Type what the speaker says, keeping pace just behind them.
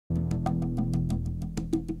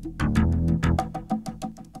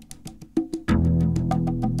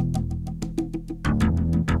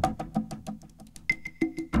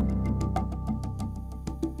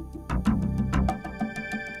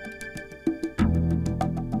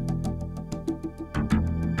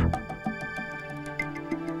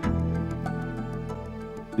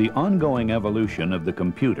The ongoing evolution of the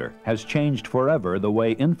computer has changed forever the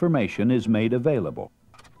way information is made available.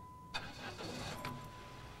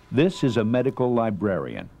 This is a medical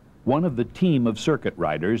librarian, one of the team of circuit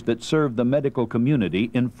riders that serve the medical community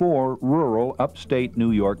in 4 rural upstate New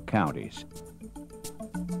York counties.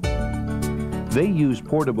 They use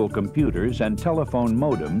portable computers and telephone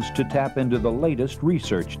modems to tap into the latest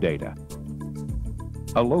research data.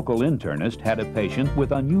 A local internist had a patient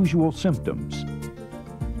with unusual symptoms.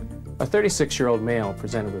 A 36-year-old male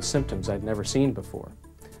presented with symptoms I'd never seen before.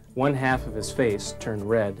 One half of his face turned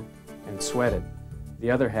red and sweated. The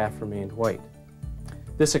other half remained white.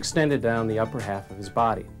 This extended down the upper half of his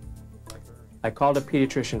body. I called a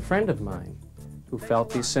pediatrician friend of mine who felt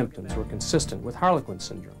these symptoms were consistent with Harlequin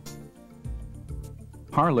syndrome.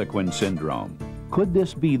 Harlequin syndrome. Could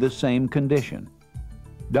this be the same condition?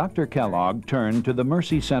 Dr. Kellogg turned to the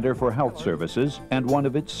Mercy Center for Health Services and one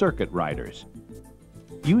of its circuit riders.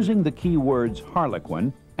 Using the keywords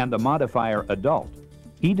Harlequin and the modifier adult,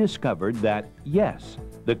 he discovered that, yes,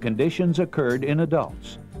 the conditions occurred in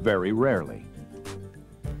adults, very rarely.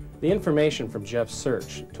 The information from Jeff's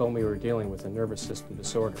search told me we were dealing with a nervous system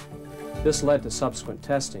disorder. This led to subsequent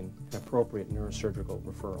testing and appropriate neurosurgical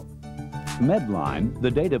referral. Medline,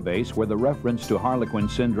 the database where the reference to Harlequin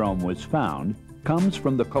syndrome was found, comes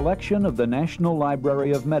from the collection of the National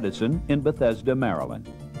Library of Medicine in Bethesda, Maryland.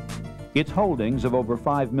 Its holdings of over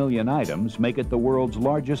 5 million items make it the world's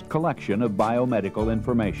largest collection of biomedical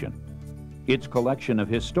information. Its collection of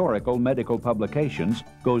historical medical publications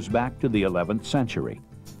goes back to the 11th century.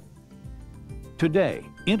 Today,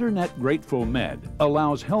 Internet Grateful Med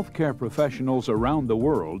allows healthcare professionals around the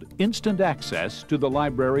world instant access to the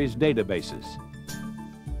library's databases.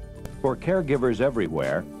 For caregivers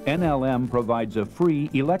everywhere, NLM provides a free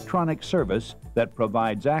electronic service that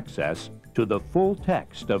provides access to the full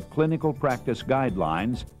text of clinical practice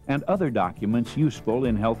guidelines and other documents useful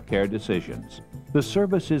in healthcare decisions. The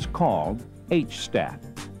service is called HSTAT.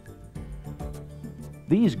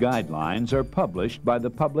 These guidelines are published by the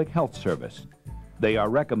Public Health Service. They are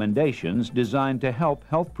recommendations designed to help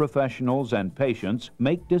health professionals and patients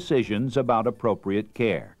make decisions about appropriate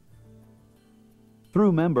care.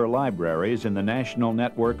 Through member libraries in the National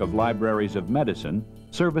Network of Libraries of Medicine,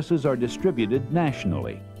 services are distributed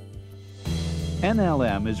nationally.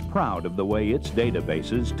 NLM is proud of the way its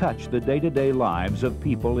databases touch the day-to-day lives of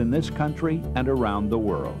people in this country and around the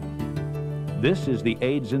world. This is the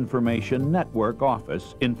AIDS Information Network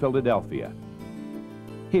office in Philadelphia.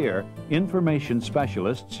 Here, information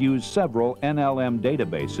specialists use several NLM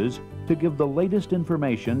databases to give the latest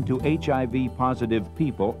information to HIV-positive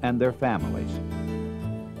people and their families.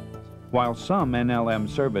 While some NLM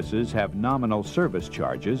services have nominal service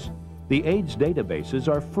charges, the AIDS databases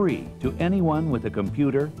are free to anyone with a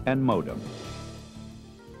computer and modem.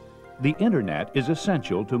 The Internet is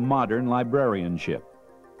essential to modern librarianship.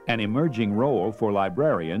 An emerging role for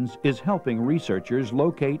librarians is helping researchers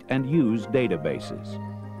locate and use databases.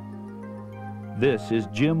 This is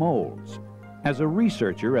Jim Olds. As a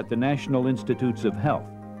researcher at the National Institutes of Health,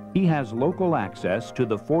 he has local access to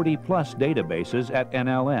the 40-plus databases at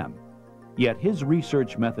NLM. Yet his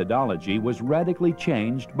research methodology was radically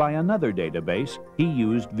changed by another database he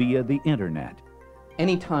used via the Internet.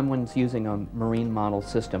 Anytime one's using a marine model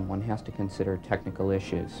system, one has to consider technical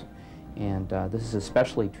issues. And this is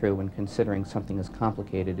especially true when considering something as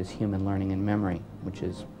complicated as human learning and memory, which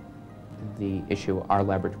is the issue our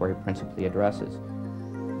laboratory principally addresses.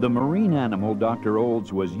 The marine animal Dr.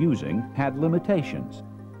 Olds was using had limitations.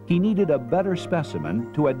 He needed a better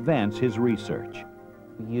specimen to advance his research.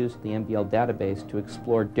 We used the MBL database to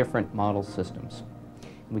explore different model systems.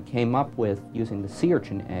 We came up with using the sea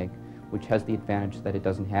urchin egg, which has the advantage that it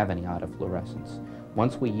doesn't have any autofluorescence.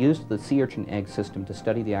 Once we used the sea urchin egg system to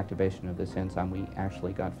study the activation of this enzyme, we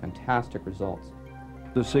actually got fantastic results.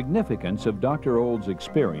 The significance of Dr. Olds'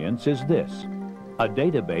 experience is this: a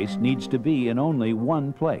database needs to be in only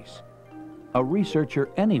one place. A researcher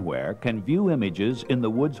anywhere can view images in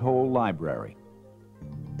the Woods Hole Library.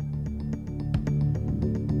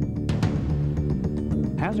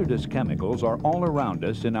 Hazardous chemicals are all around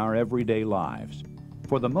us in our everyday lives.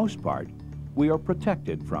 For the most part, we are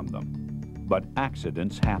protected from them, but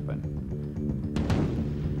accidents happen.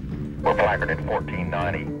 We're placarded at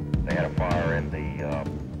 1490. They had a fire in the,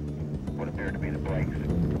 what appeared to be the brakes.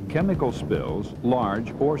 Chemical spills,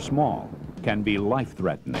 large or small, can be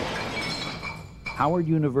life-threatening. Howard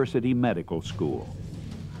University Medical School.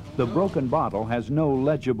 The broken bottle has no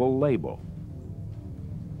legible label.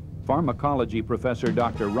 Pharmacology professor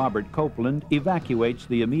Dr. Robert Copeland evacuates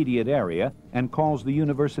the immediate area and calls the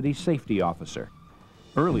university safety officer.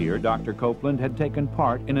 Earlier, Dr. Copeland had taken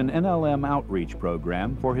part in an NLM outreach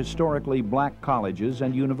program for historically black colleges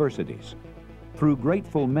and universities. Through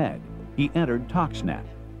Grateful Med, he entered ToxNet,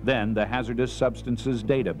 then the Hazardous Substances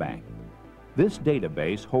Data Bank. This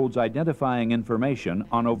database holds identifying information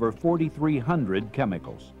on over 4,300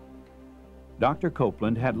 chemicals. Dr.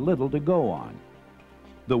 Copeland had little to go on.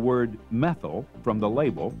 The word methyl from the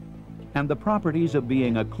label, and the properties of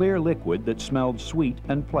being a clear liquid that smelled sweet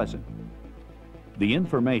and pleasant. The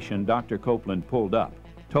information Dr. Copeland pulled up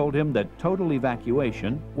told him that total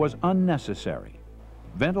evacuation was unnecessary.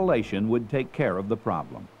 Ventilation would take care of the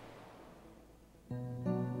problem.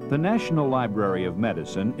 The National Library of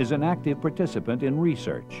Medicine is an active participant in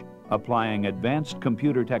research, applying advanced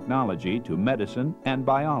computer technology to medicine and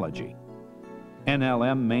biology.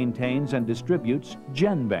 NLM maintains and distributes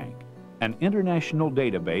GenBank, an international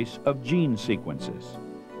database of gene sequences.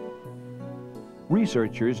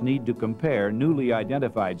 Researchers need to compare newly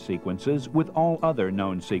identified sequences with all other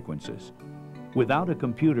known sequences. Without a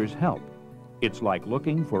computer's help, it's like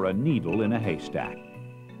looking for a needle in a haystack.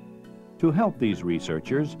 To help these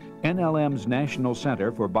researchers, NLM's National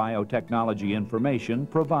Center for Biotechnology Information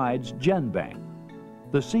provides GenBank.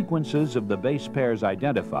 The sequences of the base pairs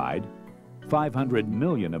identified, 500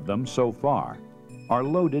 million of them so far, are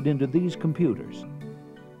loaded into these computers.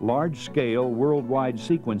 Large-scale worldwide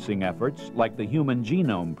sequencing efforts like the Human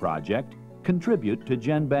Genome Project contribute to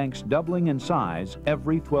GenBank's doubling in size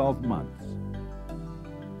every 12 months.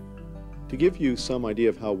 To give you some idea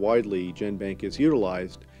of how widely GenBank is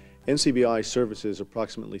utilized, NCBI services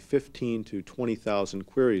approximately 15 to 20,000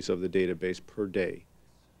 queries of the database per day.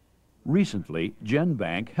 Recently,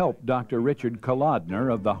 GenBank helped Dr. Richard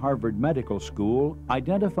Kolodner of the Harvard Medical School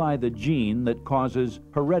identify the gene that causes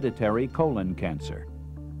hereditary colon cancer.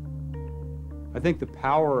 I think the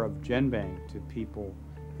power of GenBank to people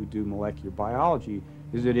who do molecular biology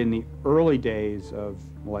is that in the early days of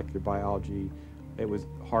molecular biology, it was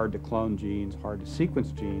hard to clone genes, hard to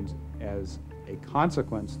sequence genes. As a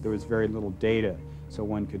consequence, there was very little data, so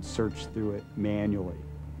one could search through it manually.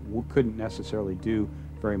 We couldn't necessarily do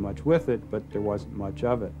very much with it, but there wasn't much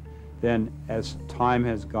of it. Then as time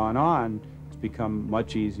has gone on, it's become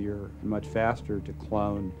much easier and much faster to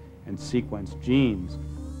clone and sequence genes.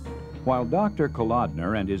 While Dr.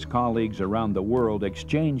 Kolodner and his colleagues around the world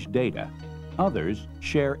exchange data, others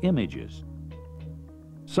share images.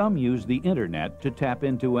 Some use the internet to tap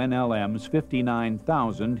into NLM's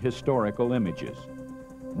 59,000 historical images.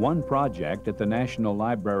 One project at the National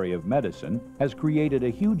Library of Medicine has created a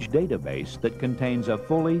huge database that contains a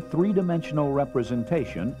fully three-dimensional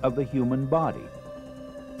representation of the human body.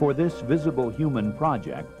 For this Visible Human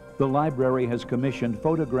project, the library has commissioned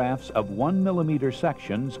photographs of 1 millimeter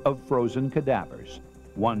sections of frozen cadavers,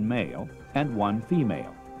 one male and one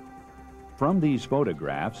female. From these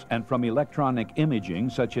photographs and from electronic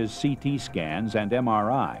imaging such as CT scans and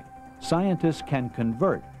MRI, scientists can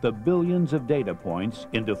convert the billions of data points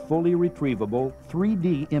into fully retrievable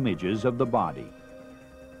 3D images of the body.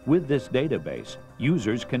 With this database,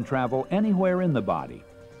 users can travel anywhere in the body,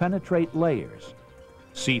 penetrate layers,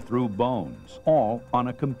 see through bones, all on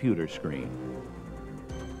a computer screen.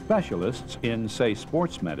 Specialists in, say,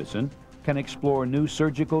 sports medicine can explore new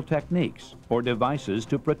surgical techniques or devices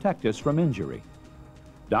to protect us from injury.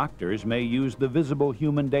 Doctors may use the Visible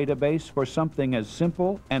Human database for something as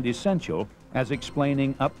simple and essential as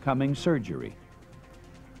explaining upcoming surgery.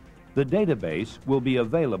 The database will be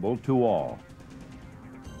available to all.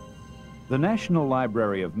 The National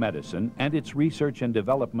Library of Medicine and its research and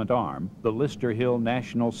development arm, the Lister Hill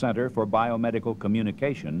National Center for Biomedical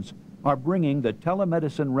Communications, are bringing the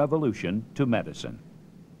telemedicine revolution to medicine.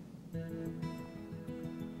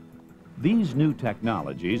 These new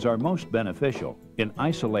technologies are most beneficial in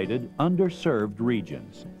isolated, underserved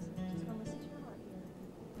regions.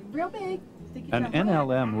 Real big. An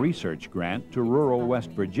NLM research grant to rural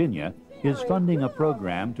West Virginia is funding a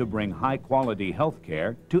program to bring high-quality health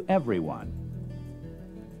care to everyone.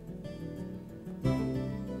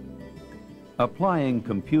 Applying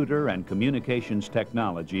computer and communications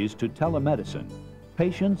technologies to telemedicine,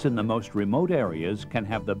 patients in the most remote areas can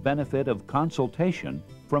have the benefit of consultation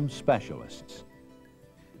from specialists.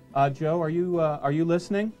 Joe, are you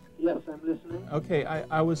listening? Yes, I'm listening. Okay,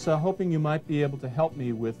 I was hoping you might be able to help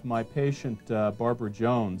me with my patient, Barbara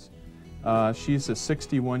Jones. She's a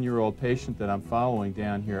 61-year-old patient that I'm following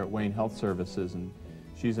down here at Wayne Health Services, and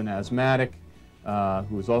she's an asthmatic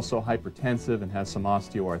who is also hypertensive and has some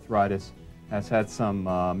osteoarthritis, has had some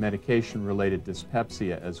medication-related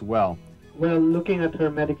dyspepsia as well. Well, looking at her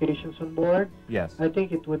medications on board, yes, I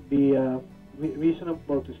think it would be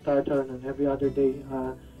reasonable to start her on an every other day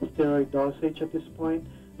steroid dosage at this point.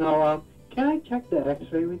 Now, can I check the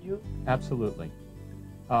X-ray with you? Absolutely.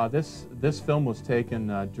 This film was taken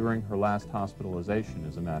during her last hospitalization,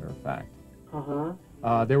 as a matter of fact.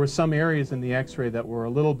 There were some areas in the X-ray that were a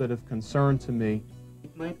little bit of concern to me.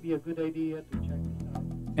 It might be a good idea to check this out.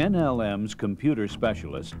 NLM's computer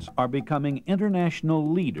specialists are becoming international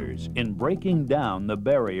leaders in breaking down the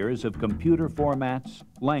barriers of computer formats,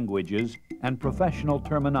 languages, and professional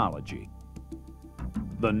terminology.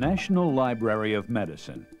 The National Library of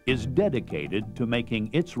Medicine is dedicated to making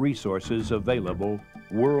its resources available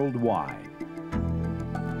worldwide.